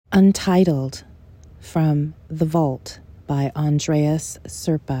Untitled from The Vault by Andrés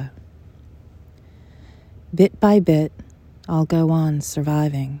Cerpa. Bit by bit, I'll go on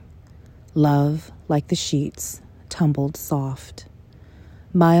surviving. Love, like the sheets, tumbled soft.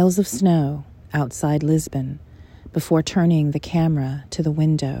 Miles of snow outside Lisbon before turning the camera to the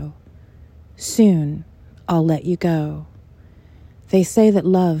window. Soon, I'll let you go. They say that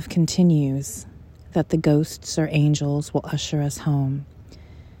love continues, that the ghosts or angels will usher us home.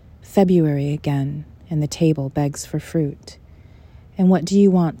 February again, and the table begs for fruit. And what do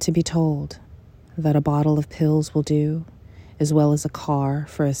you want to be told? That a bottle of pills will do, as well as a car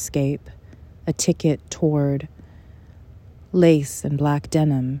for escape, a ticket toward lace and black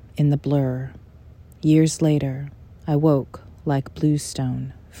denim in the blur. Years later, I woke like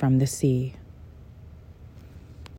bluestone from the sea.